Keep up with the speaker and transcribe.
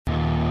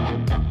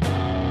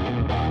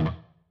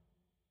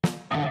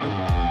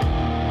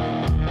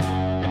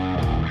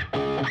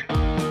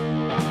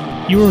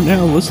You are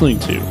now listening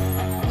to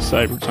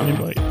Cyber Time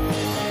Bite,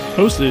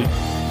 hosted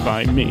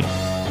by me,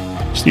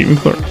 Stephen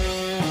Clark.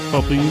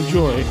 Hope you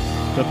enjoy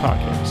the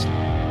podcast.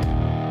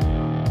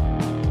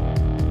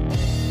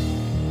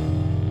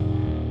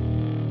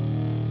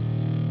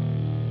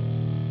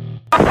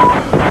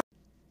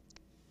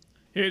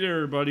 Hey there,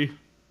 everybody.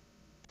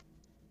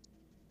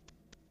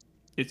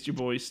 It's your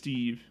boy,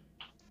 Steve.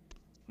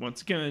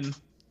 Once again,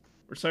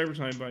 we're Cyber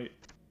Time Bite,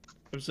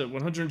 episode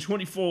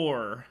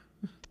 124.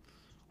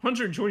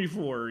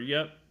 124,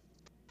 yep.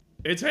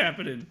 It's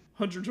happening.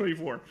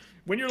 124.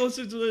 When you're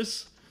listening to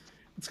this,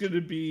 it's going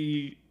to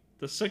be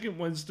the second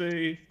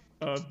Wednesday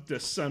of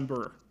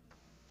December.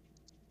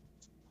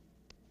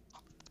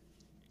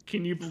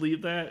 Can you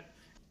believe that?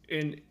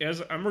 And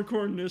as I'm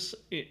recording this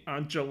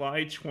on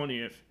July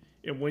 20th,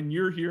 and when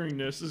you're hearing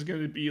this, this is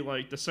going to be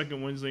like the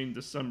second Wednesday in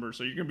December,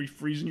 so you're going to be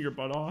freezing your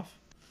butt off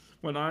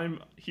when I'm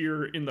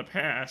here in the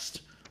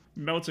past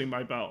melting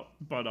my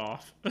butt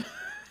off.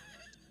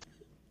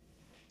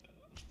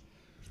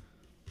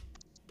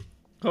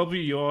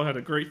 Hopefully you all had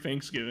a great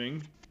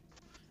Thanksgiving.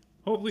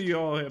 Hopefully you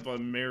all have a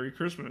Merry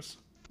Christmas.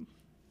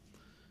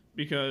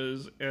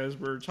 Because as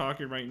we're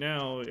talking right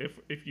now,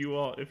 if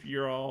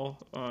you're all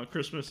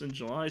Christmas in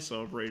July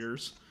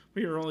celebrators,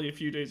 we are only a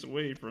few days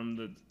away from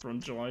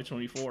July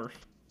 24th.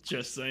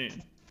 Just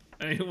saying.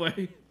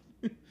 Anyway.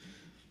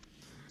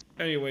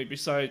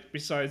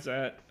 Besides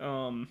that,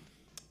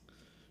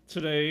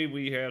 today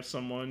we have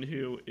someone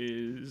who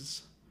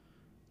is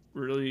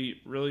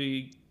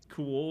really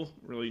cool,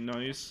 really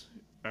nice,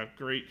 a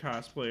great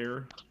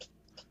cosplayer.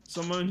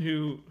 Someone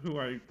who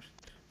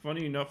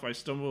funny enough, I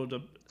stumbled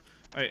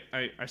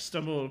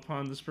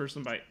upon this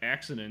person by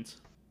accident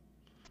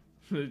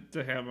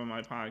to have on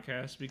my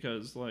podcast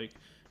because I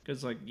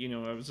was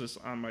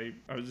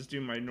just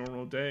doing my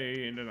normal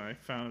day, and then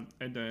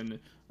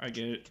I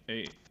get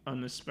a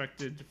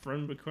unexpected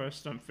friend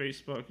request on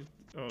Facebook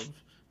of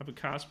a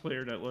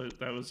cosplayer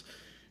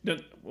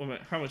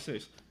how much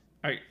this?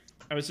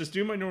 I was just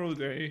doing my normal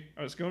day.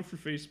 I was going through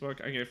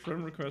Facebook. I get a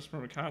friend request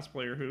from a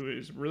cosplayer who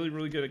is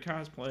really good at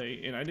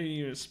cosplay, and I didn't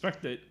even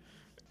expect it.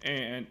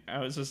 And I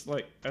was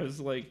like, I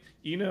like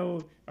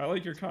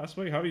your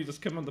cosplay. How about you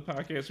just come on the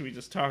podcast and we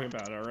just talk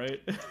about it, all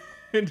right?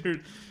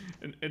 and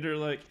they're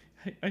like,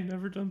 hey, I've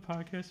never done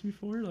podcasts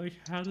before. Like,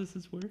 how does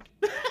this work?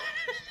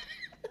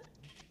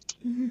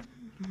 I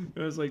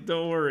was like,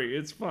 don't worry,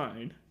 it's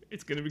fine.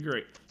 It's gonna be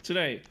great.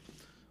 Today,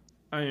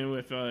 I am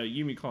with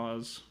Yumi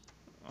Claus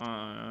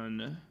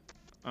on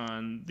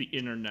the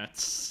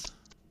internets.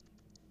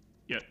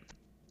 Yep.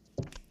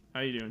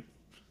 How you doing?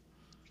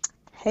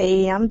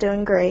 Hey, I'm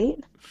doing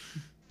great.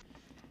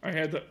 I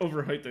had to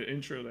overhype the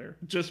intro there,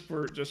 just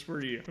for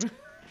you.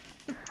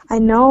 I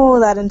know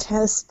that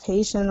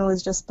anticipation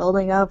was just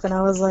building up, and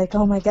I was like,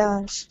 oh my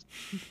gosh.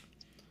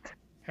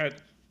 I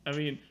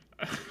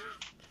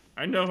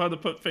know how to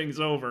put things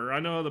over.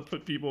 I know how to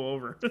put people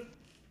over.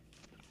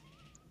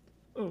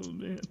 Oh,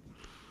 man.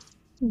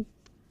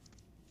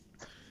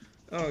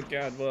 Oh,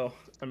 God, well,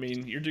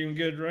 you're doing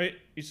good, right?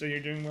 You say you're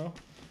doing well?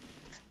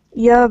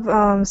 Yep,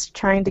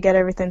 trying to get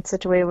everything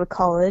situated with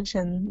college,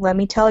 and let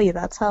me tell you,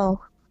 that's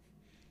hell.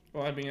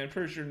 Well, I'm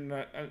pretty sure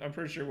I'm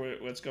pretty sure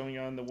what's going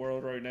on in the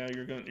world right now.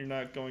 You're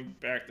not going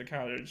back to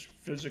college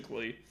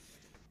physically.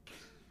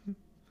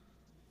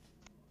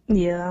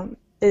 Yeah,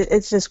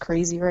 it's just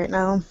crazy right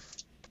now.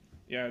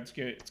 Yeah, it's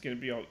gonna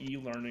be all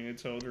e-learning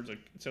until there's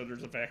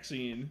a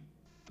vaccine.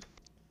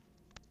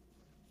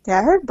 Yeah,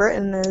 I heard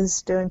Britain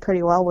is doing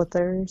pretty well with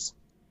theirs.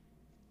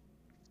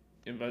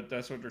 Yeah, but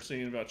that's what they're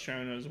saying about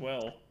China as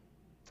well.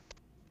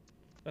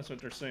 That's what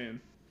they're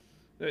saying.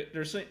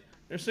 They're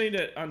saying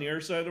that on the other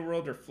side of the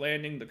world they're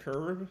flattening the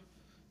curve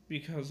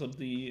because of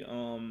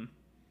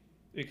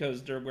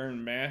because they're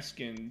wearing masks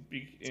and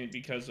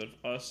because of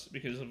us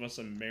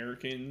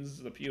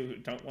Americans, the people who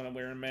don't want to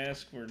wear a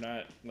mask, we're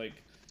not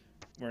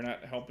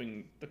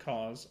helping the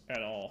cause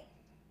at all.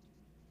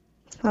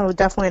 Oh,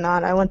 definitely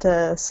not. I went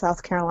to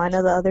South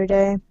Carolina the other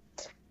day,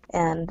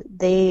 and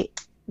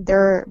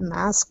their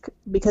mask,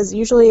 because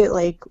usually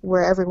like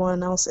where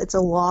everyone else, it's a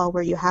law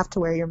where you have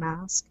to wear your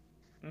mask.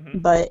 Mm-hmm.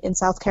 But in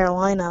South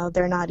Carolina,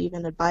 they're not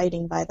even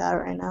abiding by that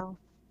right now.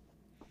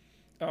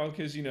 Oh,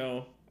 because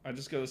I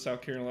just go to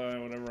South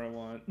Carolina whenever I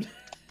want.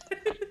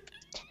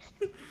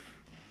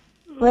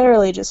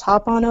 Literally, just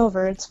hop on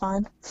over, it's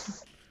fine.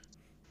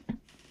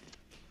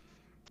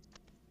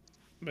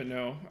 But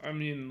no, I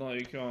only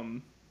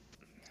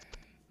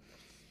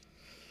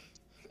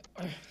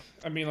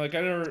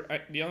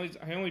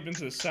been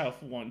to the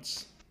South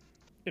once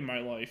in my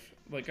life.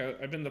 Like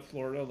I've been to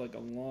Florida like a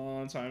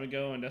long time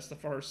ago, and that's the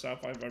farthest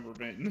south I've ever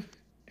been.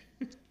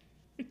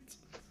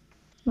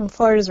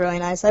 Florida's really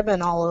nice. I've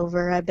been all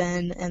over. I've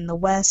been in the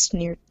west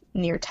near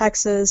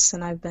Texas,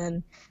 and I've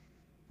been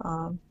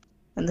in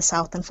the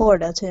south in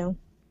Florida too.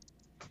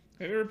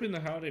 Have you ever been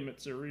to Holiday,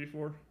 Missouri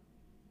before?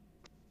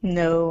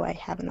 No, I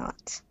have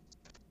not.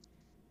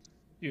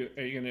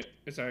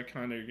 Is that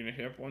kind of you're gonna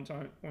hit up one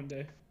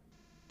day?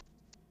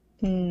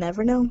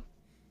 Never know.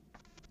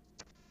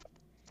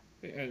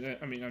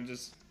 I mean, I'm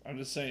just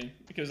saying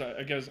because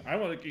I guess I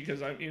want to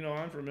because I'm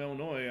from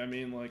Illinois. I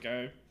mean, like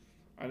I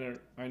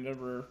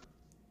never,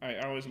 I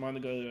always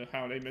wanted to go to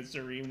Holiday,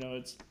 Missouri, even though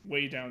it's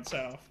way down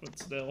south, but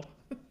still.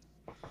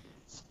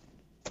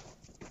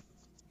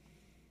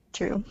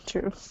 True,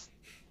 true.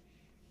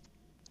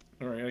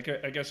 All right,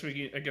 I guess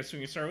we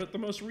can start with the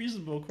most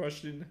reasonable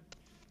question.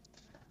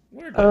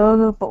 Where did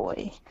Oh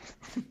boy.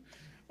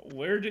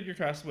 where did your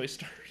cosplay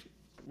start?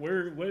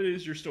 What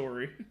is your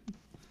story?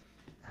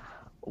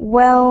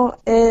 Well,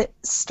 it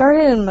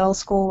started in middle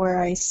school where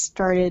I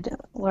started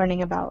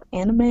learning about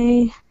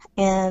anime,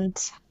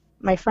 and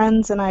my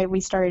friends and I,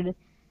 we started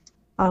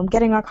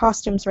getting our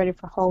costumes ready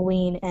for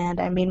Halloween, and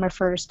I made my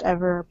first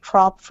ever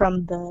prop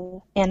from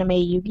the anime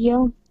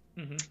Yu-Gi-Oh!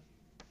 Hmm.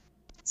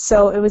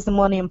 So it was the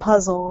Millennium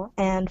Puzzle,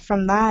 and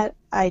from that,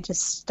 I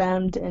just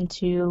stemmed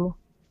into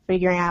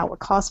figuring out what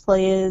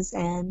cosplay is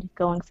and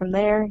going from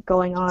there,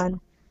 going on,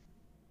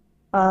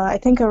 I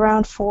think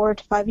around 4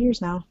 to 5 years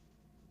now.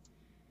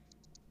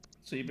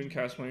 So you've been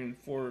cosplaying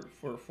for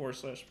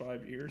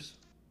 4/5 years.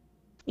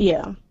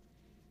 Yeah,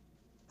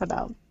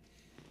 about.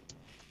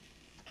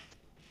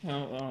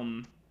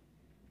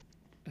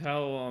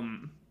 How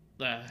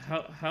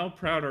how how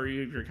proud are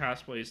you of your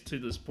cosplays to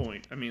this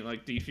point? I mean,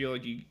 like, do you feel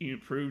like you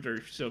improved, or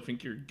you still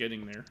think you're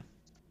getting there?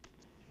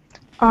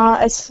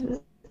 I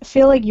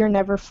feel like you're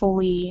never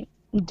fully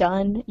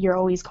done. You're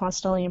always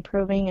constantly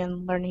improving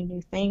and learning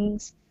new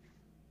things.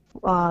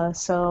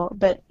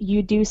 But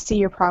you do see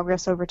your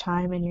progress over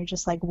time, and you're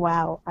just like,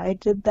 wow, I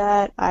did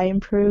that, I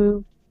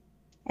improved,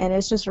 and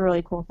it's just a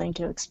really cool thing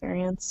to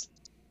experience.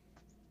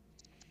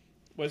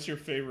 What's your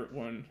favorite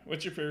one?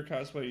 What's your favorite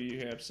cosplay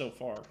you have so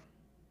far?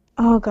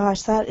 Oh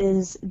gosh, that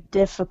is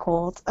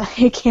difficult.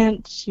 I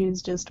can't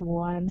choose just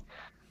one.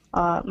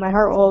 My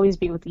heart will always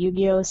be with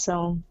Yu-Gi-Oh,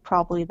 so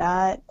probably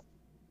that.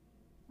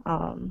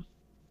 Um,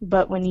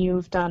 but when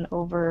you've done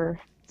over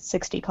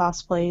 60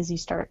 cosplays, you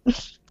start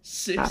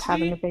not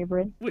having a 60?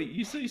 favorite. Wait,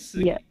 you say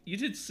six? Yeah, You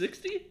did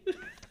 60?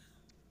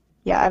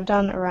 yeah, I've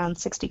done around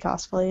 60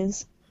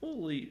 cosplays.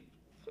 Holy,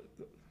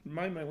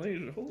 mind my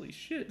language. Holy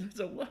shit, that's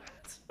a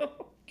lot.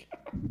 Oh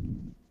god.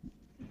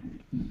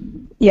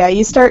 Yeah,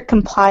 you start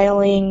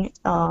compiling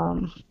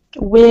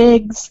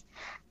wigs,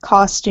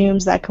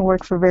 costumes that can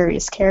work for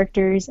various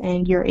characters,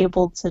 and you're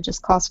able to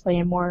just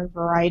cosplay a more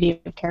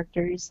variety of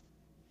characters.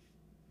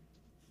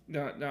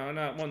 No, no, I'm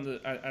not one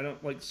that I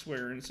don't like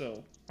swearing,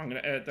 so I'm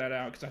gonna edit that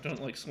out because I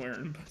don't like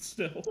swearing.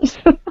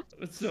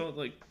 But still,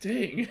 like,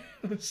 dang,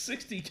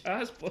 60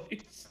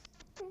 cosplays.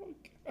 Oh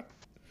god.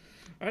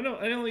 I know.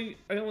 I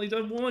only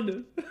done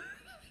one.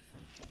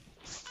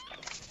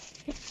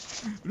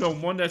 No,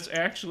 one that's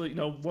actually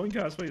no one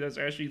cosplay that's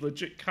actually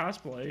legit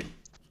cosplay.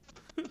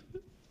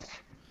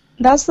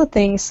 That's the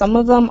thing, some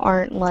of them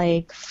aren't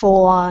like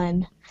full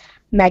on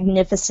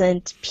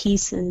magnificent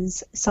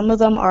pieces. Some of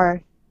them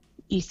are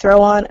you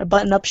throw on a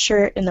button up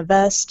shirt and a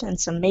vest and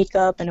some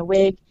makeup and a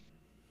wig,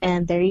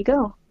 and there you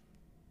go.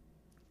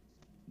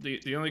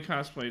 The only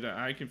cosplay that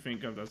I can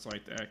think of that's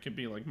like that could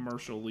be like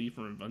Marshall Lee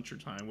from Adventure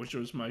Time, which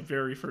was my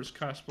very first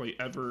cosplay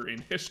ever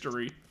in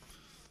history.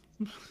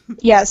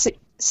 Yeah,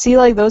 see,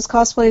 like those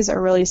cosplays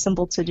are really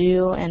simple to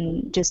do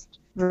and just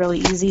really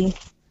easy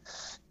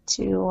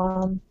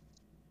to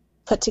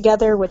put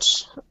together,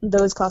 which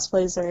those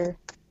cosplays are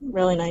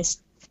really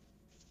nice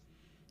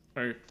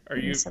Are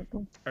and you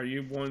simple. are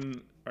you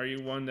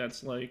one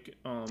that's like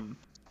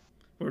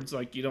where it's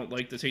like you don't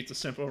like to take the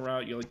simple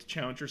route, you like to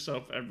challenge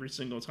yourself every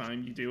single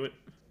time you do it?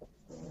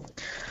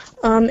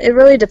 It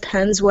really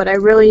depends. What I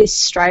really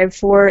strive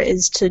for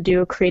is to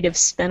do a creative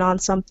spin on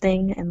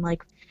something and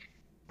like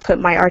put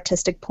my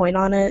artistic point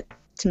on it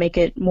to make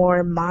it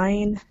more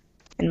mine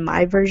and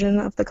my version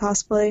of the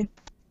cosplay.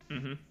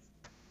 Mm-hmm.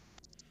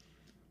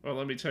 Well,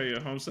 let me tell you,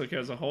 Homestuck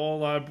has a whole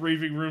lot of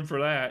breathing room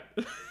for that.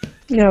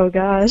 Oh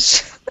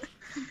gosh.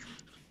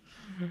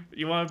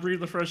 You want to breathe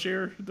the fresh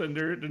air? Then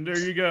there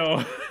you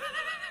go.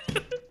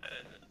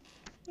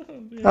 Oh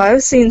Well, man.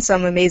 I've seen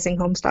some amazing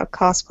Homestuck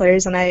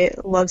cosplayers, and I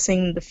love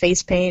seeing the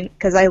face paint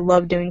because I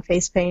love doing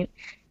face paint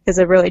because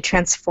it really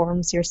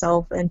transforms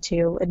yourself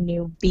into a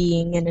new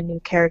being and a new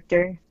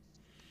character.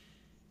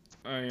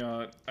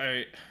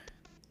 I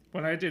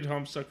when I did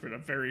Homestuck for the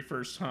very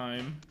first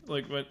time,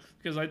 like what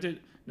because I did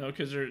no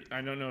because there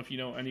I don't know if you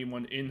know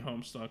anyone in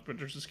Homestuck, but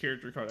there's this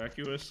character called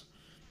Equus,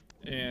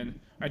 and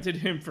I did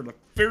him for the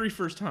very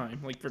first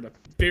time, like for the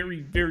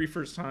very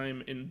first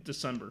time in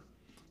December,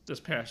 this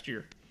past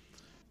year,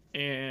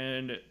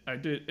 and I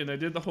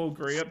did the whole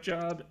gray up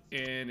job,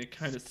 and it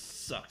kind of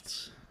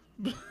sucked.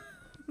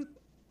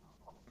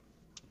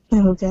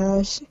 Oh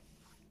gosh.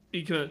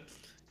 because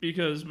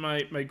because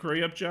my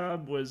gray up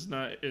job was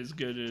not as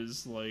good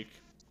as like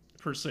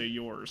per se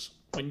yours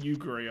when you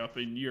gray up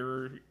and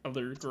your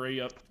other gray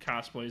up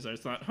cosplays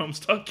that's not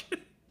Homestuck.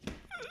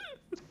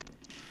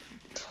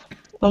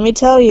 Let me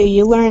tell you,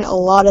 you learn a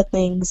lot of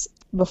things.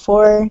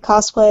 Before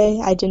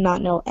cosplay, I did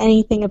not know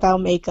anything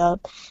about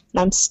makeup, and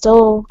I'm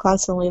still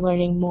constantly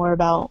learning more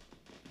about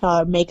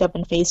makeup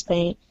and face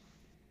paint.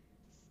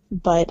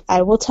 But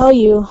I will tell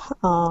you,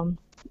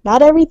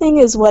 not everything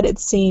is what it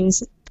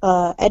seems.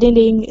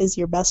 Editing is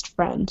your best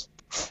friend.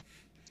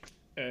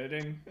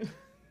 Editing.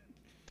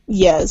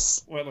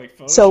 Yes. What, like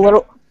So Photoshop?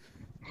 little,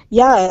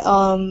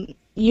 yeah.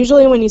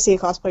 Usually when you see a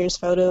cosplayer's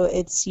photo,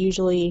 it's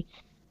usually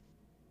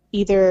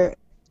either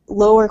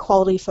lower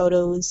quality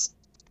photos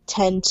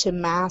tend to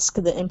mask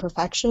the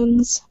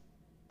imperfections,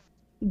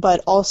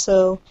 but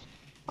also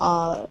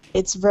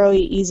it's very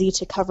easy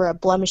to cover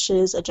up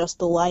blemishes, adjust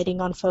the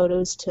lighting on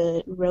photos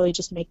to really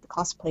just make the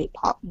cosplay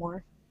pop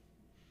more.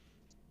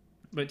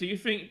 But do you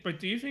think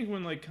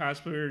when like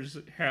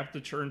cosplayers have to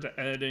turn to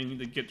editing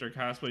to get their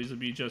cosplays to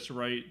be just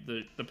right,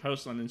 the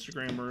post on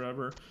Instagram or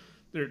whatever,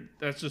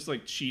 that's just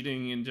like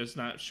cheating and just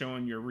not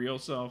showing your real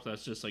self.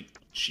 That's just like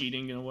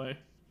cheating in a way.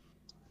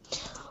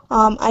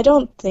 I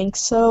don't think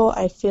so.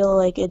 I feel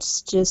like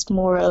it's just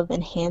more of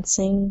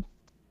enhancing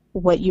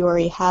what you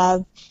already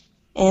have.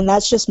 And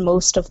that's just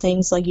most of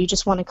things. Like you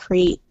just want to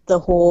create the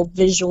whole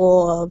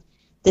visual of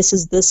this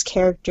is this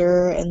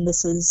character and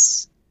this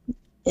is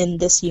in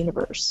this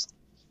universe.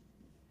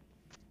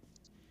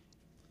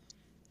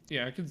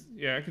 Yeah,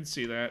 I could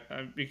see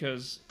that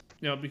because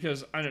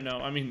because I don't know.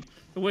 I mean,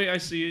 the way I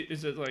see it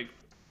is that like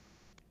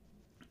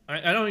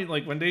I don't even,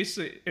 like when they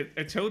say it,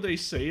 until they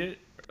say it,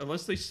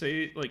 unless they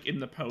say it like in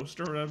the post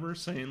or whatever,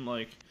 saying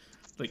like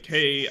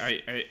hey,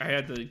 I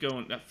had to go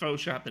in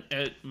Photoshop and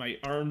edit my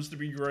arms to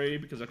be gray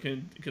because I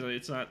couldn't because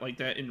it's not like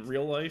that in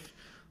real life.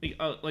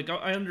 Like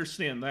I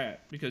understand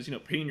that because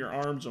painting your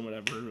arms or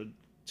whatever would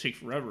take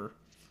forever,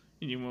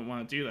 and you wouldn't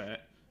want to do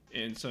that,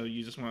 and so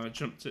you just want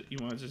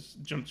to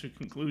just jump to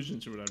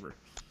conclusions or whatever.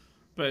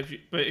 But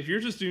if you're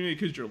just doing it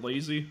because you're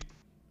lazy,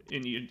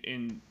 and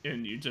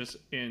you just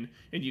and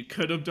you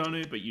could have done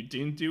it but you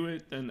didn't do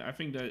it, then I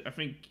think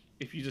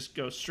if you just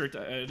go straight to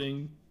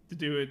editing to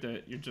do it,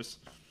 that you're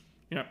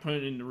not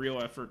putting in the real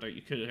effort that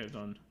you could have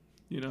done.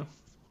 You know?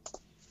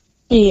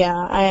 Yeah,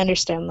 I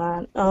understand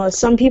that.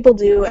 Some people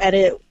do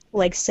edit,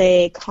 like,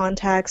 say,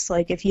 contacts.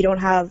 Like, if you don't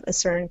have a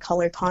certain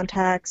color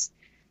contacts,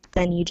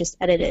 then you just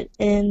edit it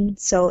in.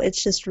 So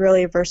it's just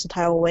really a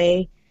versatile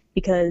way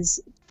because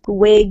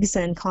wigs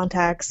and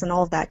contacts and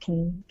all of that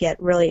can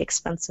get really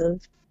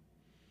expensive.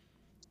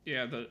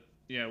 Yeah,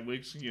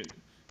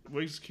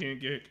 wigs can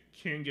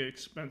get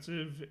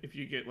expensive if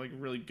you get like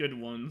really good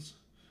ones.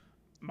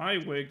 My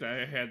wig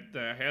that I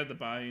had to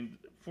buy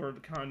for the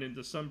con in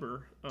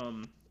December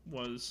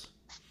was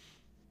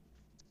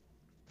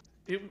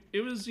it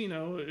was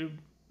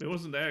it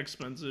wasn't that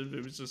expensive.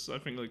 It was just I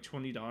think like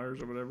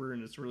 $20 or whatever,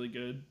 and it's really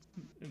good.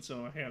 And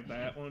so I have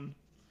that one.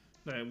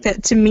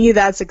 That To me,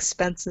 that's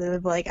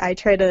expensive. Like, I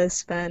try to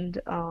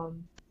spend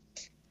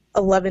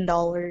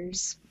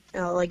 $11,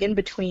 like in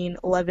between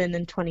 11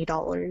 and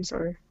 $20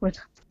 or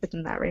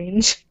within that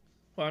range.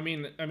 well, I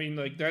mean,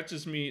 like that's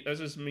just me. That's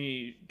just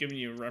me giving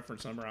you a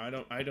reference number. I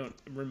don't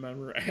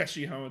remember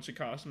actually how much it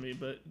cost me,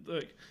 but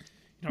like,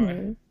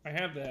 Hmm. I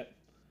have that.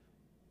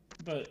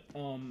 But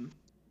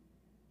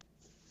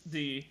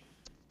the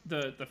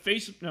the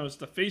face no, it's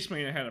the face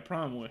paint I had a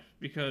problem with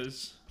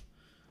because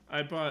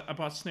I bought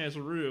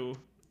Snazaroo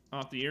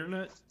off the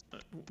internet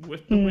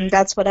with the Mm, wig.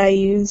 that's what I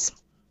use.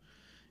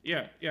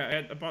 Yeah.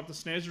 I bought the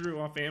Snazaroo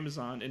off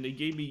Amazon, and they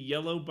gave me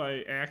yellow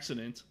by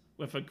accident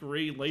with a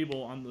gray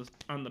label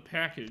on the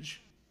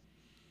package,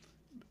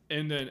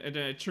 and then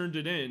I turned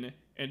it in,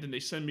 and then they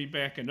sent me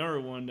back another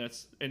one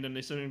and then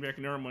they sent me back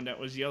another one that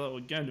was yellow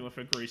again with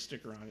a gray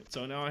sticker on it.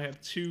 So now I have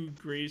two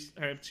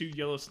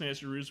yellow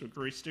Snazaroos with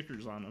gray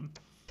stickers on them.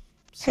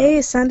 So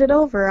Hey, send it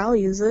over. I'll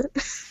use it.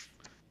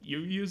 you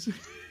use it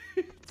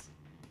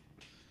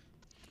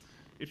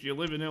if you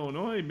live in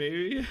Illinois,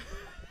 maybe.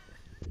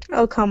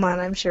 Oh, come on.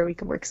 I'm sure we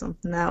could work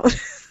something out.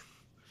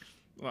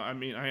 Well, I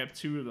mean, I have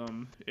two of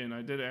them, and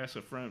I did ask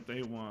a friend if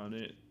they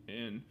wanted it.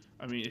 And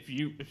I mean, if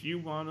you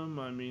want them,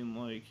 I mean,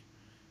 like,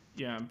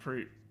 yeah,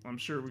 I'm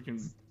sure we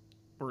can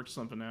work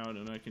something out,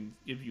 and I can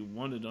give you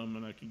one of them,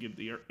 and I can give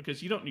the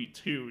because you don't need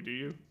two, do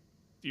you?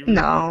 Do you really?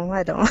 No,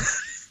 I don't.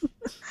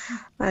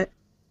 I,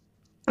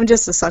 I'm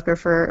just a sucker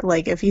for,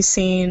 like, if you've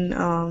seen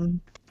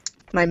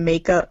my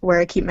makeup, where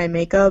I keep my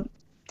makeup,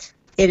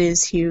 it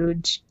is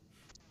huge.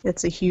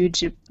 It's a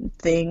huge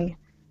thing.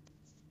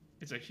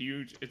 It's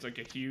like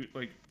a huge,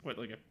 like what,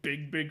 like a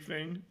big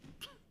thing.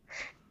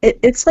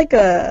 It's like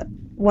a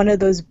one of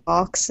those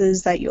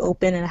boxes that you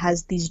open and it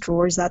has these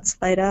drawers that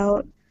slide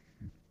out.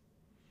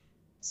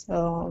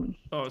 So,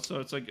 Oh, so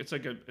it's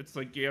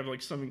like you have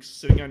like something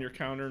sitting on your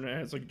counter, and it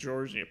has like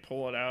drawers, and you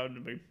pull it out, and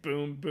it like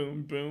boom,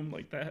 boom, boom,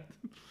 like that.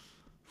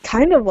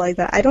 kind of like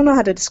that. I don't know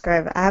how to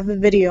describe it. I have a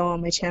video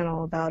on my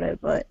channel about it,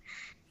 but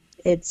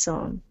it's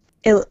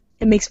it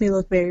it makes me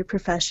look very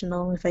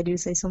professional if I do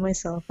say so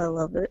myself. I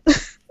love it.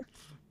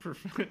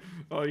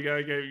 Oh,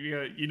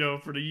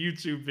 for the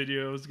YouTube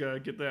videos, gotta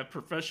get that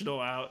professional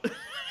out.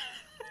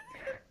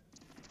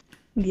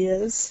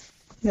 Yes,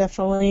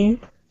 definitely.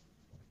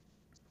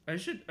 I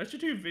should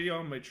do a video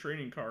on my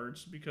trading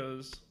cards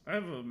because I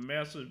have a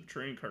massive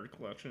trading card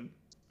collection.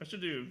 I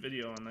should do a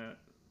video on that.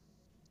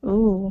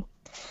 Ooh.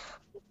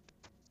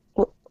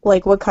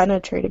 Like, what kind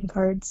of trading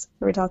cards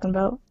are we talking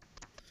about?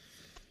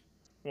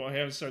 Well, I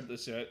haven't said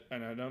this yet,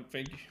 and I don't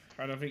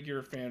think you're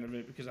a fan of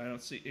it because I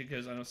don't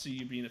see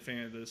you being a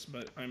fan of this.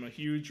 But I'm a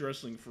huge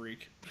wrestling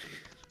freak.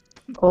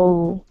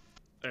 Oh,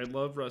 I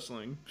love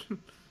wrestling.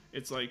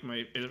 It's like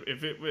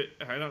if it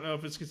I don't know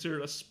if it's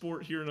considered a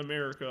sport here in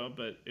America,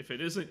 but if it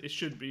isn't, it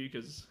should be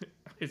because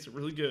it's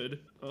really good.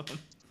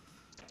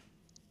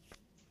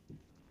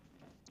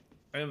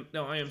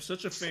 I am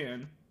such a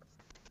fan.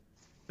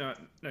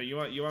 No, you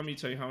want me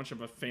to tell you how much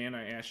of a fan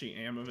I actually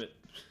am of it?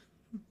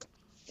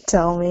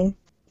 tell me.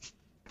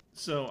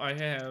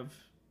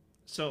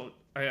 So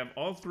I have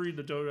all three of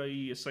the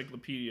Dota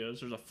encyclopedias.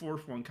 There's a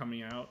fourth one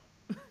coming out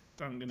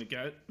that I'm gonna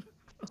get.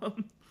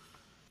 Um,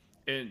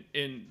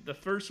 and the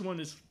first one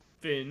is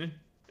Finn.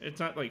 It's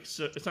not like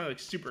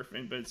super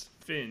Finn, but it's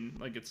Finn.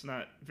 Like it's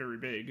not very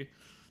big.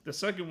 The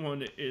second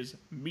one is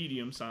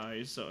medium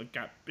size, so it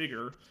got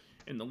bigger.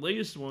 And the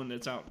latest one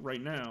that's out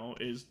right now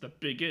is the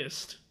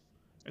biggest.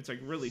 It's like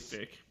really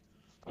thick.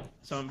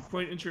 So I'm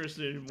quite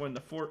interested in when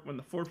the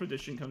fourth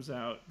edition comes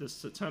out this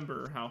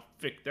September, how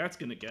thick that's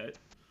gonna get.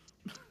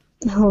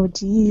 Oh,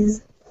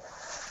 jeez.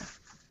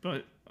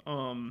 But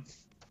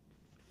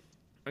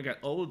I got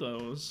all of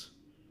those.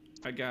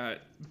 I got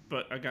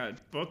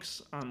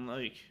books on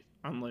like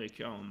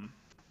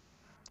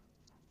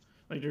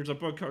there's a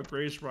book called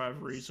Greatest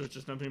Rivalries, so it's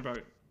just nothing about,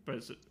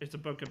 but it's a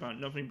book about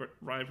nothing but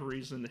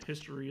rivalries in the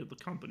history of the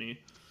company.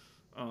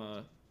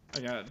 Uh, I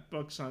got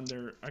books on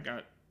their I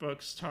got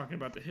books talking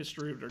about the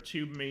history of their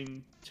two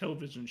main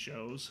television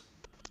shows.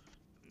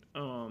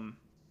 Um,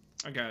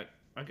 I got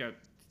I got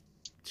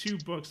two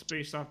books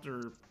based off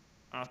their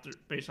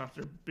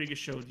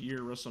biggest show of the year,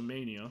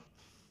 WrestleMania.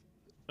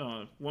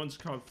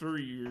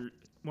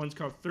 One's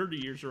called 30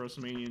 Years of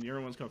WrestleMania, and the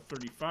other one's called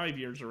 35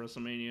 Years of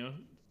WrestleMania.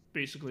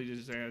 Basically,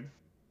 just add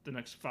the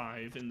next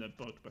five in the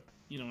book, but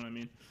you know what I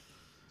mean.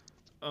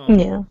 Um,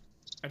 Yeah.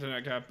 and then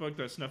I got a book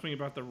that's nothing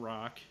about The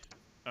Rock,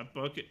 a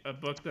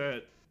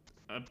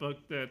book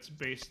that's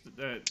based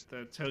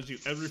that tells you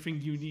everything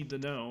you need to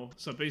know.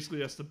 So basically,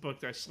 that's the book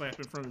that I slap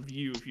in front of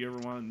you if you ever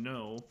want to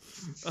know.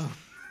 Uh,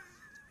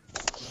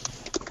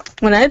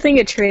 When I think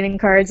of trading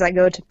cards, I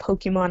go to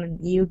Pokemon and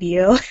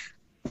Yu-Gi-Oh!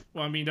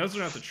 well, I mean, those are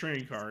not the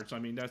trading cards. I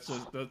mean, that's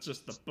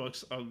just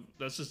books of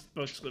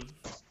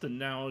the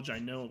knowledge I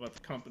know about the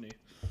company.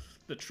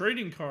 The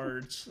trading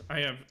cards, I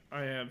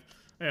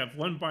have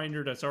one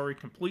binder that's already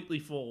completely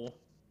full.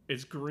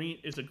 It's green.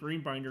 It's a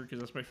green binder because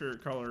that's my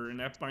favorite color, and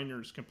that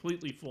binder is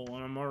completely full,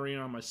 and I'm already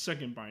on my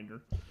second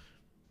binder.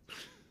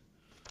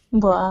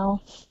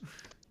 Wow.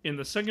 And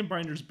the second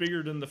binder is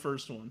bigger than the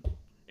first one,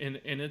 and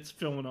it's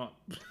filling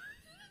up.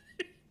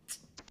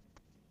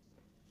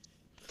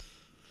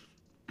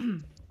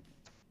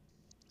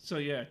 So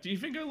yeah, do you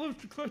think I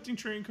love collecting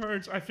trading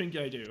cards? I think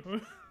I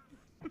do.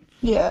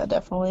 Yeah,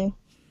 definitely.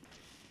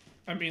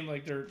 I mean,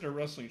 like they're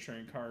wrestling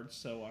trading cards,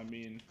 so I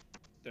mean,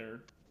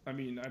 they're. I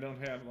mean, I don't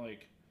have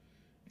like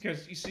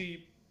because you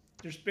see,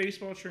 there's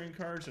baseball trading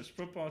cards, there's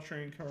football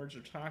trading cards,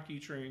 there's hockey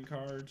trading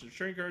cards, there's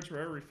trading cards for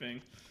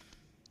everything.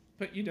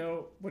 But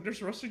when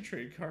there's wrestling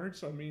trading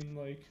cards, I mean,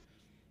 like,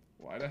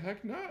 why the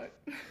heck not?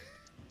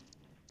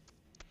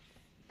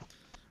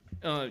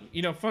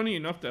 Funny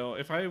enough though,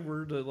 if I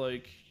were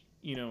to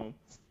you know,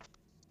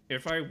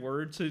 if I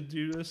were to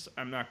do this,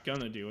 I'm not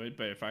gonna do it.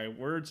 But if I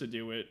were to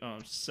do it,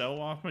 sell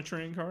off my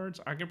trading cards,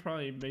 I could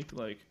probably make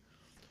like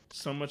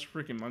so much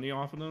freaking money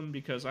off of them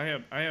because I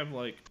have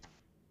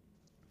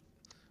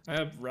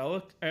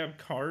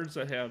cards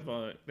that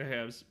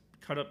have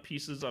cut up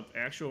pieces of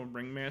actual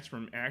ring mats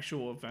from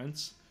actual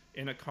events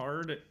in a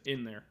card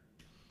in there,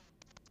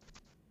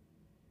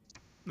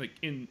 like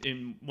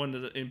in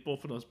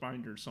both of those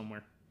binders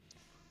somewhere.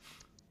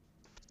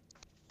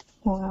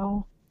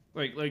 Wow.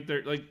 Like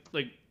they're like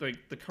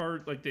the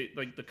card like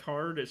the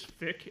card is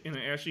thick and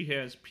it actually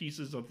has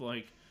pieces of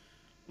like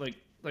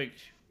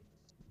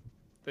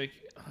like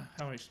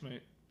how I explain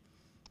it.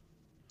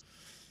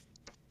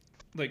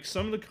 Like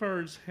some of the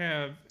cards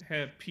have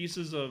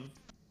pieces of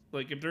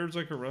like if there's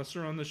like a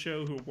wrestler on the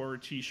show who wore a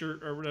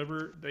T-shirt or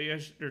whatever,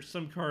 there's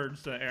some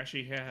cards that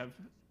actually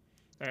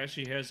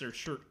has their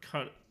shirt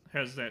cut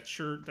has that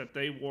shirt that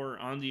they wore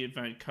on the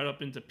event cut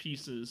up into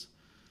pieces,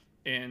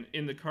 and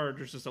in the card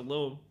there's just a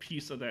little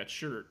piece of that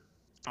shirt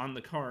on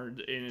the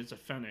card, and it's a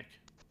Fennec.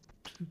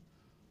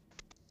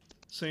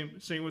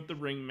 Same with the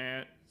ring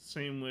mat.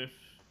 Same with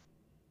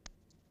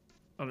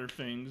other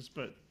things,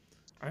 but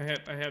I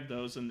have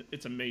those, and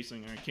it's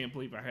amazing. I can't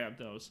believe I have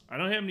those. I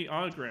don't have any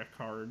autograph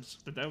cards,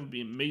 but that would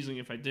be amazing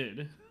if I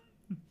did.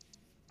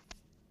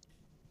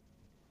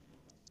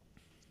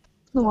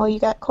 Well, you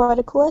got quite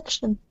a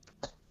collection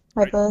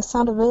by I the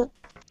sound of it.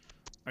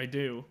 I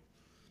do.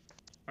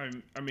 I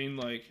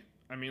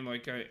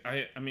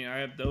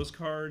have those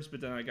cards,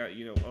 but then I got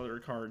other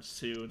cards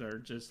too that are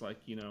just like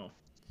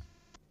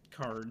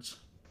cards.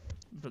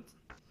 But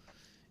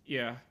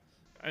yeah,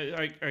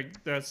 I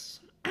that's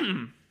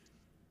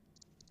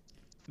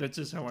that's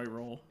just how I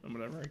roll and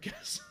whatever, I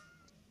guess.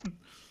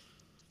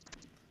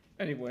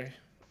 Anyway,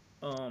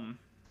 um,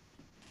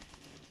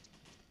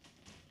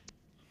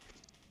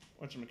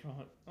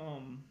 whatchamacallit.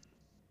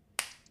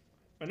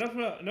 Enough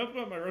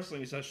about my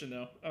wrestling session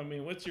though. I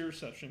mean, what's your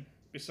session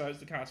besides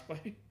the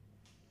cosplay?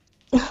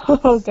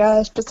 Oh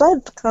gosh,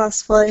 besides the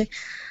cosplay,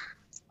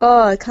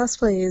 oh,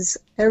 cosplay is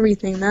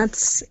everything.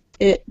 That's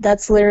it.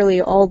 That's literally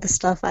all the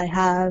stuff I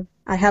have.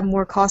 I have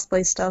more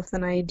cosplay stuff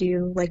than I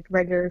do like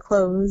regular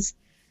clothes.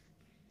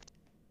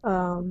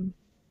 Um,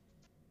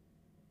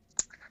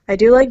 I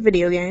do like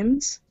video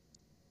games.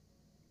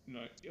 No,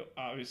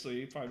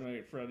 obviously Five Nights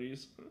at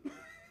Freddy's.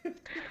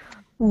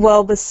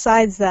 Well,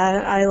 besides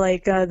that, I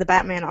like the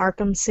Batman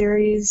Arkham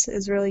series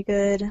is really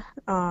good.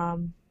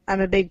 I'm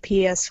a big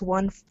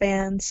PS1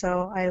 fan,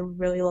 so I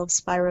really love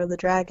Spyro the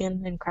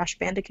Dragon and Crash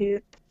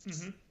Bandicoot.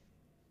 Hmm.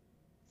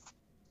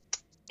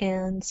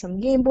 And some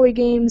Game Boy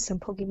games, some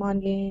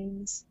Pokemon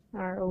games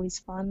are always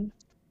fun.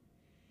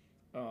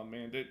 Oh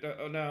man,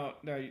 oh, now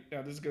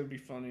this is gonna be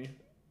funny.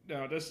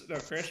 Now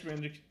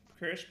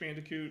Crash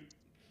Bandicoot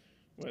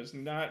was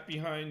not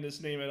behind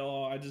this name at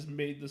all. I just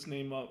made this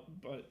name up,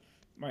 but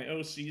my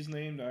OC's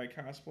name that I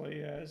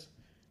cosplay as,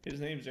 his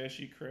name is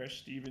actually Crash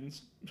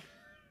Stevens.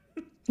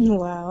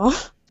 Wow.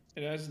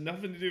 It has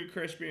nothing to do with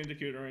Crash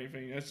Bandicoot or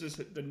anything. That's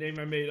just the name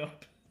I made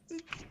up.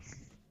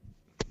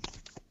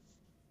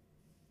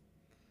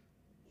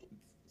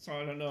 So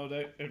I don't know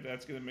if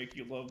that's gonna make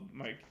you love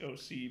my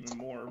OC even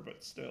more,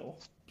 but still.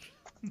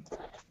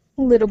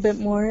 A little bit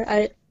more.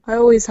 I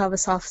always have a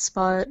soft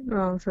spot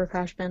for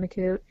Crash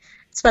Bandicoot,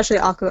 especially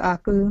Aku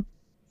Aku.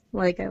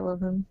 Like I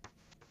love him.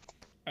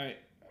 I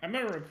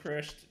remember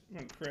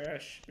when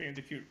Crash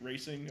Bandicoot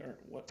Racing, or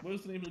what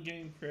was the name of the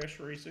game? Crash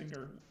Racing,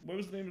 or what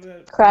was the name of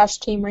that? Crash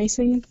Team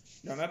Racing,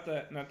 No, not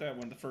that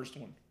one. The first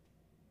one,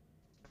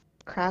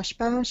 Crash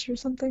Bash or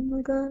something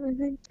like that, I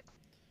think.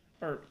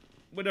 or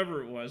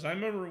whatever it was. I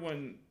remember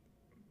when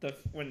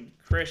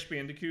Crash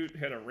Bandicoot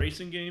had a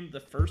racing game, the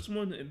first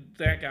one, and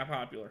that got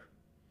popular.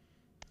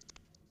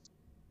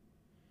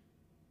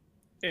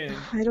 And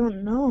I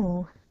don't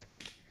know.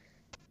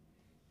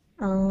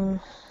 Um,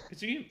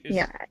 is he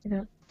yeah, I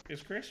don't.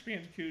 is Crash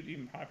Bandicoot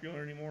even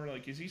popular anymore?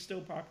 Like, is he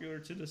still popular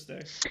to this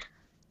day?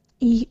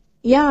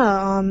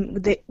 Yeah,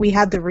 we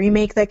had the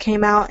remake that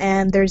came out,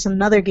 and there's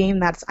another game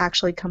that's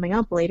actually coming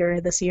up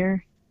later this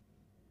year.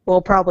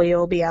 Well, probably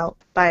it'll be out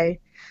by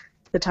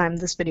the time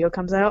this video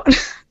comes out.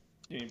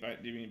 You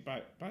mean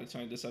by the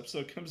time this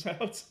episode comes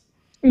out?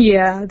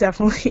 Yeah,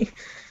 definitely.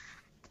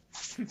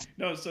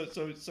 No,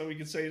 so we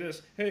can say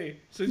this. Hey,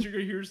 since you're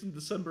gonna hear this in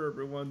December,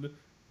 everyone,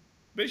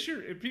 make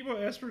sure if people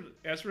ask for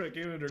that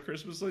game on their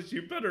Christmas list,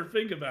 you better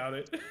think about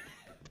it.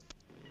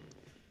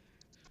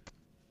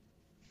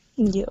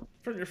 Yeah.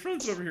 From your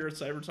friends over here at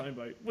Cyber Time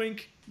Bite.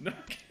 Wink. No.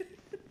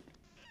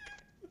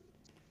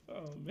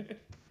 Oh man.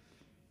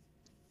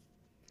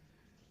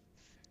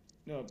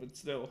 No, but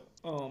still.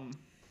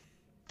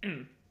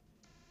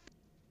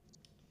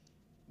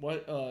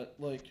 What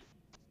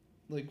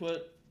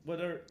what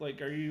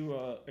are you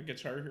a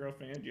Guitar Hero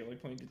fan? Do you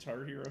like playing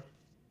Guitar Hero?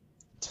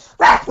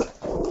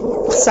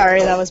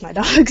 Sorry, that was my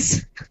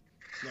dogs.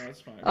 No,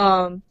 that's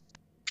fine.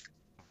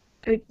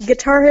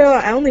 Guitar Hero,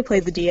 I only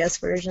played the DS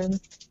version.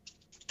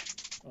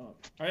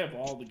 I have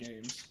all the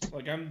games.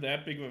 Like, I'm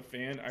that big of a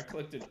fan. I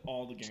collected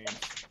all the games.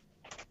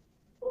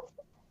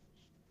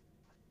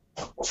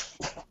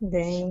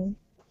 Dang.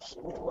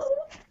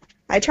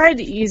 I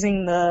tried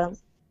using the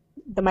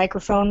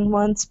microphone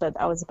once, but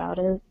that was about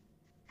it.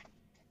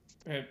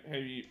 Have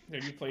you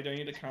played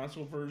any of the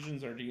console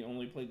versions, or do you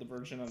only play the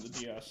version on the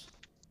DS?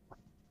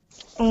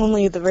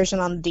 Only the version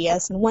on the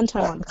DS and one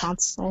time on the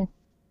console.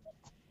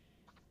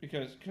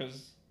 Because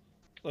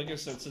like I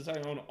said, since I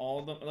own all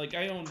of them, like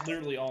I own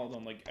literally all of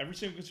them, like every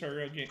single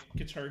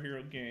Guitar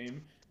Hero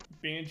game,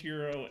 Band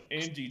Hero,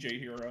 and DJ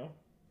Hero,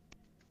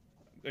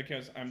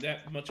 because I'm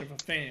that much of a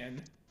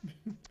fan.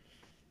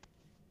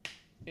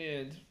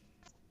 And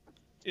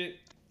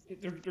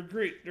they're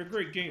great. They're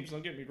great games.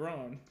 Don't get me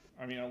wrong.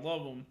 I mean, I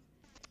love them.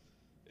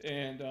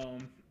 And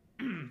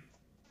and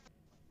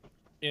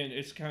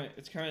it's kind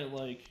of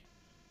like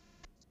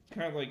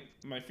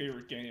my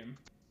favorite game.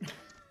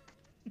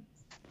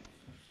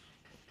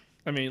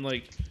 I mean,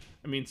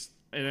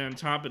 and on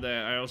top of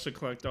that, I also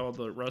collect all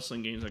the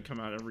wrestling games that come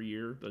out every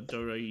year, the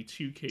Dota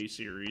 2K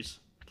series,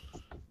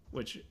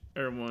 which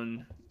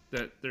everyone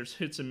that there's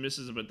hits and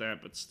misses about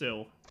that, but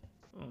still,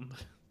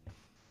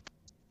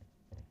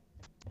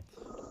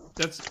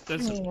 that's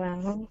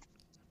Wow.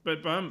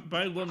 but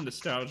I love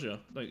nostalgia.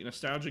 Like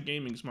nostalgia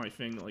gaming's my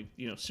thing. Like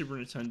Super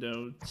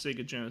Nintendo,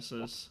 Sega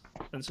Genesis,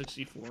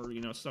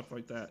 N64, stuff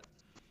like that.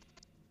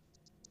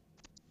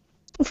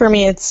 For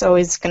me, it's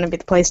always going to be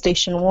the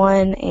PlayStation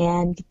 1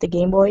 and the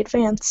Game Boy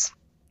Advance.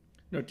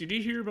 Now, did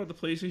you hear about the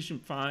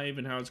PlayStation 5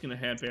 and how it's going to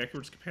have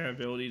backwards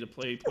compatibility to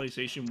play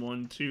PlayStation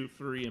 1, 2,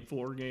 3, and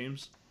 4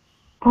 games?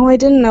 Oh, I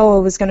didn't know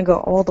it was going to go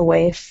all the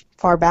way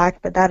far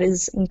back, but that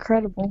is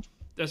incredible.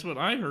 That's what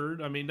I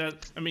heard. I mean,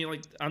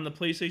 like on the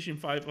PlayStation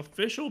 5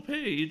 official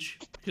page,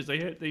 because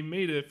they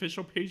made an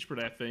official page for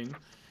that thing.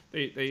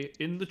 They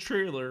in the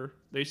trailer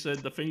they said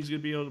the thing's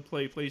going to be able to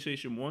play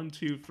PlayStation 1,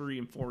 2, 3,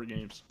 and 4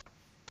 games.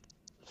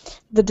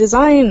 The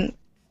design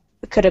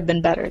could have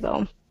been better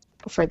though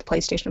for the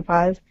PlayStation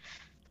 5,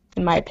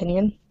 in my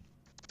opinion.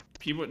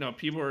 People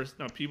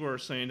are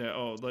saying that,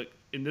 oh, like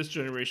in this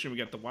generation we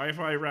got the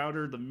Wi-Fi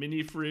router, the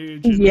mini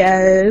fridge,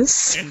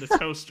 Yes. and the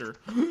toaster.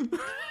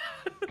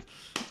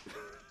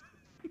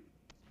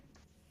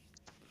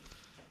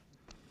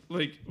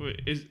 Like,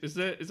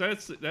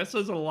 that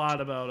says a lot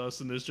about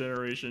us in this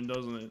generation,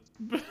 doesn't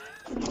it?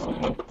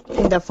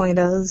 It definitely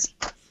does.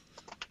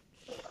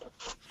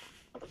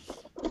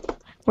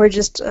 We're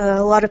just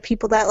a lot of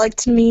people that like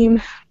to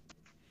meme.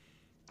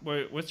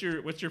 Wait, what's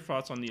your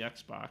thoughts on the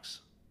Xbox?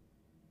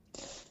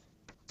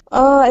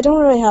 I don't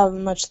really have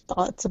much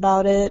thoughts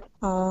about it.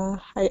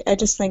 I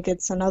just think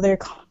it's another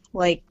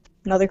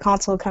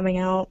console coming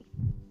out.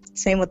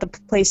 Same with the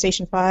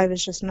PlayStation 5,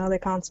 it's just another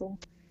console.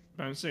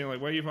 But I'm saying, like,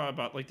 what do you thought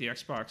about like the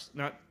Xbox,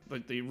 not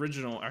like the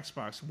original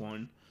Xbox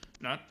One,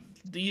 not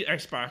the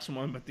Xbox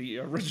One, but the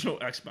original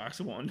Xbox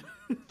One.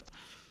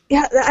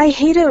 Yeah, I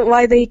hate it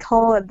why they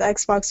call it the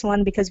Xbox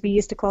One because we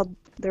used to call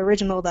the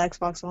original the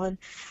Xbox One.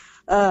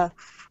 Uh,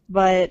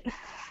 but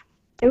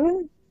it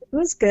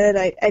was good.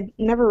 I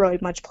never really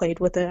much played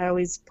with it. I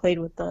always played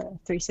with the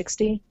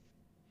 360.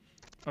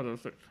 I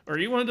don't know. Are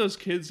you one of those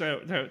kids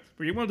that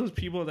were you one of those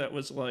people that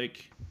was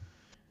like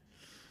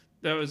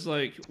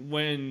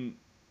when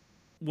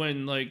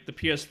like the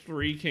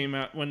PS3 came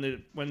out,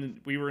 when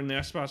we were in the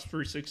Xbox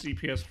 360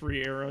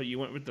 PS3 era, you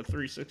went with the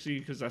 360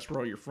 because that's where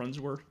all your friends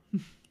were.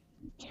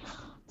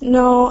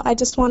 No, I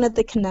just wanted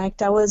the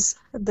Kinect. I was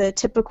the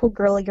typical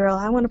girly girl.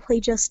 I want to play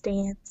Just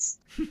Dance.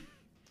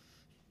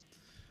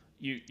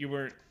 You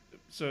weren't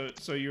so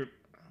you're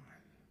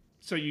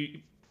so you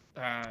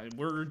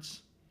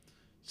words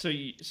so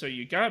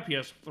you got a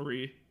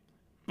PS3,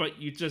 but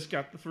you just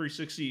got the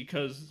 360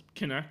 because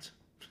Kinect.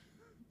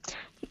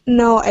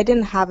 No, I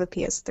didn't have a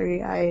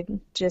PS3. I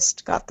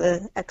just got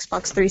the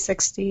Xbox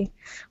 360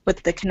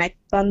 with the Kinect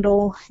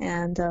bundle,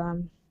 and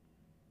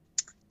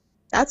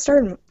that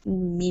started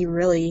me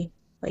really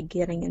like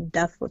getting in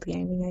depth with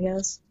gaming, I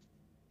guess.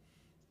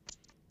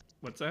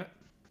 What's that?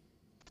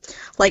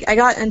 Like I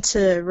got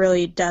into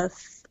really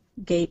depth.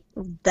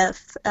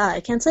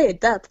 I can't say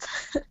it.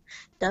 Depth,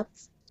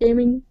 depth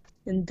gaming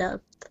in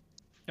depth.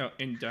 Oh,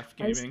 in-depth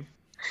I was- gaming.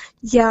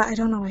 Yeah, I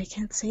don't know. I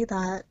can't say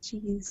that.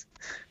 Jeez.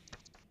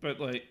 But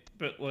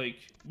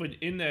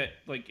in that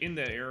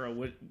era,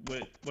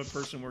 what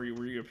person were you?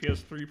 Were you a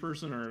PS3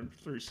 person or a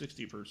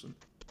 360 person?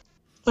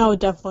 Oh,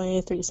 definitely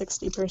a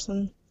 360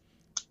 person.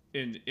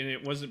 And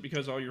it wasn't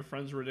because all your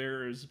friends were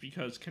there. It was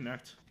because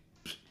Connect.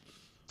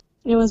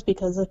 It was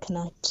because of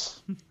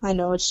Connect. I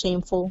know it's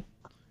shameful.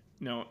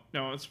 No,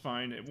 it's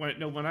fine.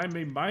 When I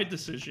made my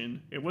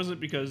decision, it wasn't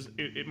because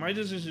my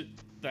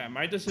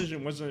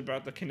decision wasn't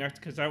about the Connect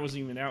because that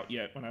wasn't even out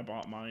yet when I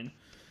bought mine,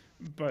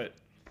 but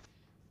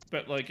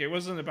like it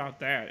wasn't about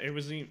that. It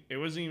wasn't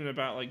even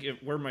about like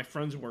where my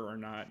friends were or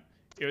not.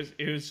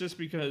 It was just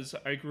because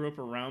I grew up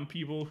around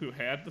people who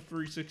had the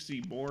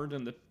 360 more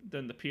than the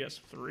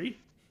PS3.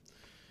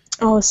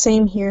 Oh,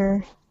 same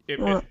here. If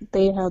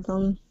They had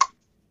them.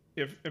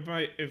 if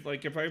I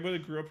would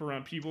have grew up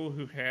around people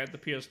who had the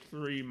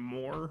PS3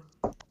 more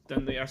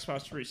than the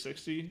Xbox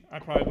 360, I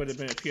probably would have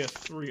been a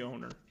PS3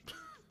 owner.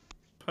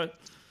 but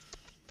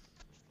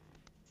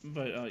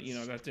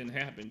that didn't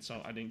happen,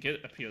 so I didn't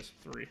get a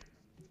PS3.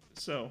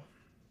 So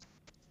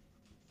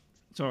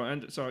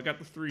I got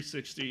the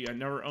 360. I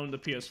never owned the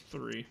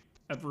PS3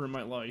 ever in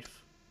my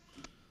life.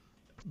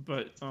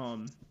 But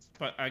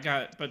I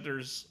got but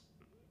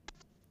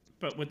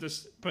with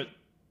this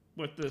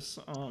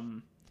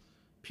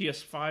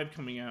PS5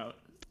 coming out,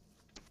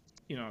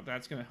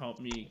 that's gonna help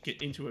me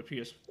get into a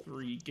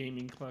PS3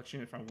 gaming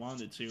collection if I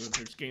wanted to. If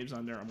there's games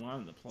on there I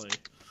wanted to play.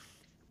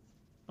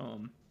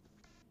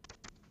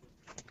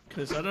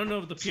 Because I don't know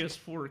if the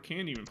PS4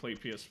 can even play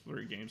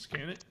PS3 games,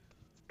 can it?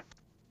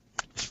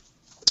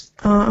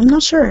 I'm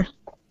not sure.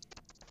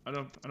 I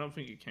don't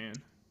think it can.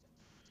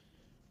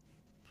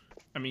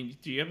 I mean,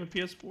 do you have a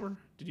PS4?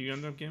 Did you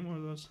end up getting one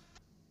of those?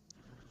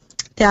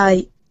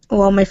 Yeah,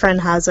 well, my friend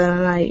has it,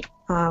 and I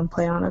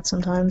play on it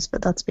sometimes,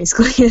 but that's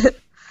basically it.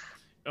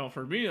 Oh,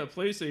 for me, a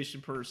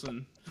PlayStation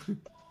person,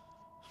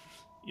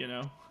 you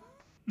know.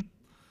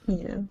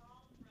 Yeah.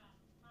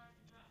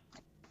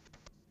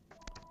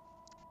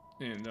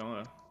 And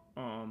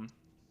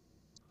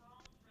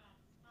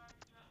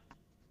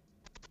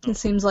It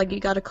seems like you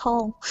got a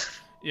call.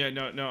 yeah,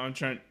 no, I'm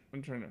trying to.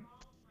 What did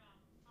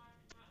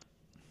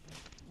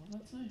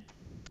that say?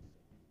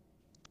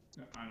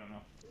 No, I don't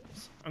know.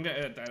 I'm gonna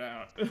edit that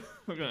out.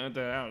 I'm gonna edit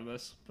that out of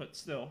this, but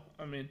still,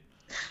 I mean.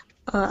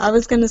 I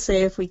was gonna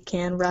say if we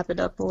can wrap it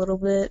up a little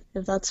bit,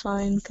 if that's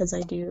fine, because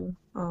I do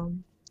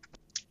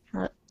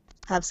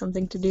have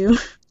something to do.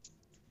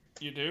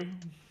 You do?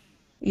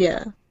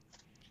 Yeah.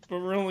 But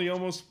we're only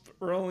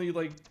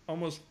like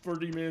almost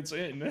 30 minutes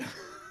in.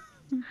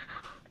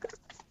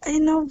 I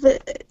know,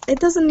 but it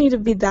doesn't need to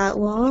be that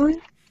long.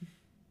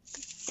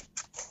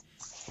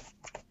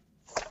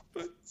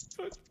 but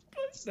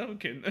no, I'm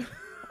kidding.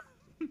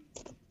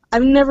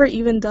 I've never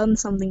even done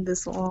something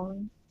this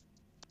long.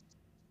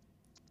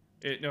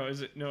 No,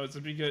 is it no? Is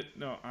it because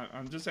no?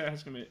 I'm just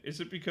asking it.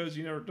 Is it because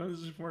you never done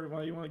this before?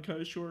 Why you want to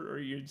cut it short, or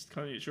you just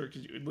cutting it short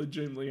because you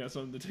legitimately have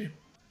something to do?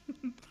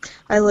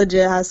 I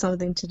legit had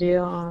something to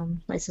do.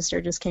 My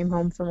sister just came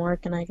home from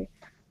work and I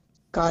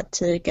got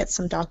to get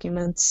some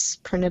documents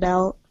printed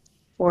out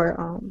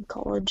for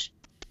college.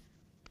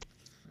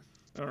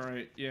 All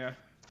right, yeah.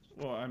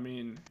 Well, I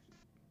mean,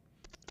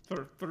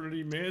 for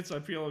 30 minutes, I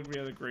feel like we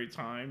had a great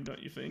time,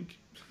 don't you think?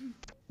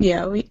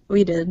 Yeah,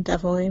 we did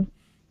definitely.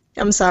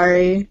 I'm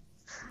sorry.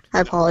 I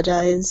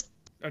apologize.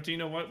 Do you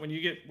know what? When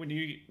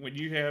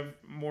you have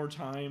more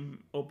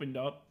time opened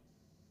up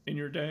in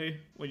your day,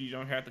 when you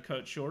don't have to cut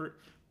it short,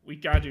 we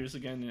gotta do this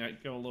again and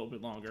go a little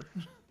bit longer.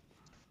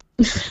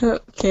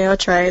 Okay, I'll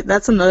try it.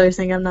 That's another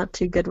thing. I'm not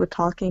too good with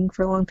talking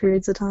for long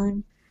periods of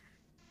time.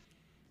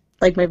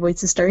 Like my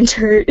voice is starting to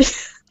hurt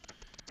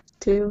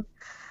too.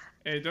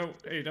 Hey,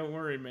 don't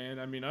worry, man.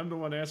 I mean, I'm the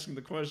one asking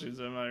the questions,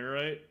 am I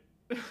right?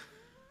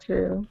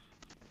 True.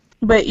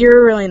 But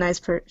you're a really nice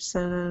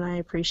person and I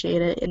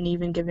appreciate it and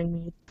even giving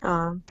me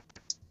a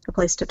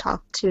place to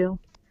talk to.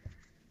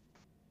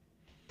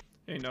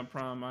 Hey, no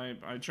problem. I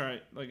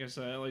try, like I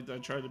said, I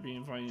try to be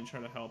inviting and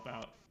try to help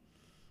out.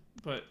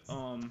 But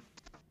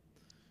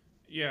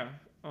yeah.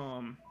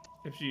 Um,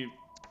 if you,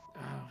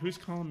 who's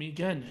calling me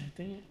again?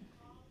 Dang it.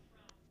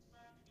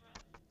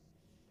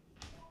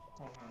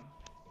 Hold on.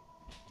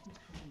 Who's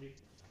calling me?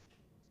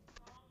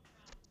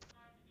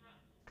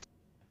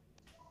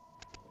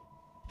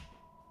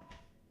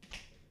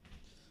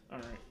 All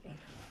right.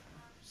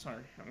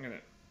 Sorry. I'm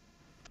gonna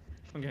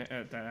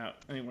edit that out.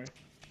 Anyway.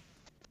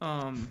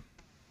 Um.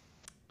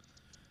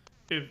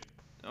 If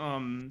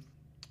um.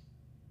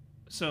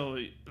 So.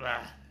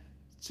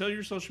 Tell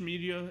your social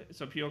media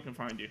so people can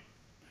find you.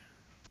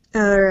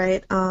 All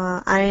right.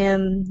 I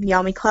am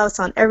Yami Klaus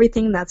on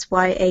everything. That's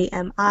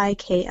YAMIKLAUS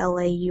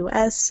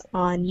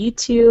on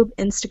YouTube,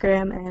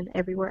 Instagram, and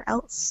everywhere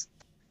else.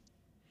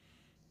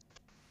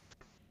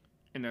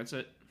 And that's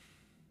it.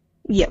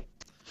 Yep.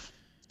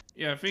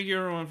 Yeah, thank you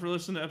everyone for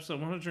listening to episode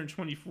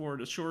 124,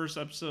 the shortest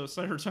episode of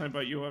Cyber Time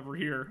Bite you'll ever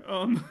hear.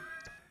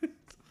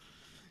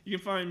 You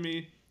can find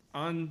me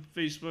on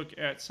Facebook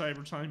at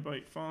Cyber Time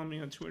Bite. Follow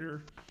me on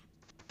Twitter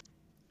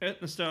at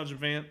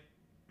NostalgiaVant.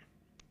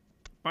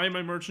 Buy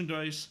my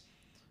merchandise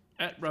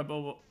at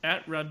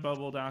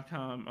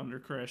redbubble.com under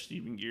Crash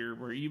Steven Gear,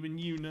 where even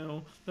you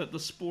know that the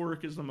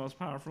Spork is the most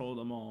powerful of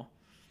them all.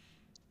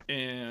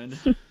 And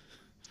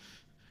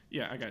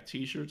yeah, I got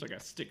t-shirts, I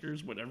got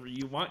stickers, whatever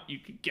you want, you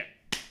could get.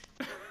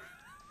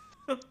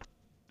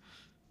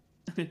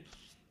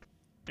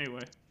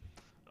 Anyway,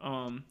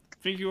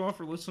 thank you all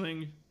for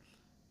listening,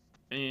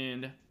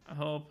 and I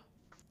hope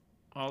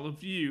all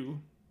of you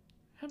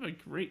have a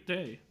great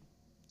day.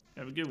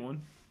 Have a good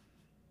one.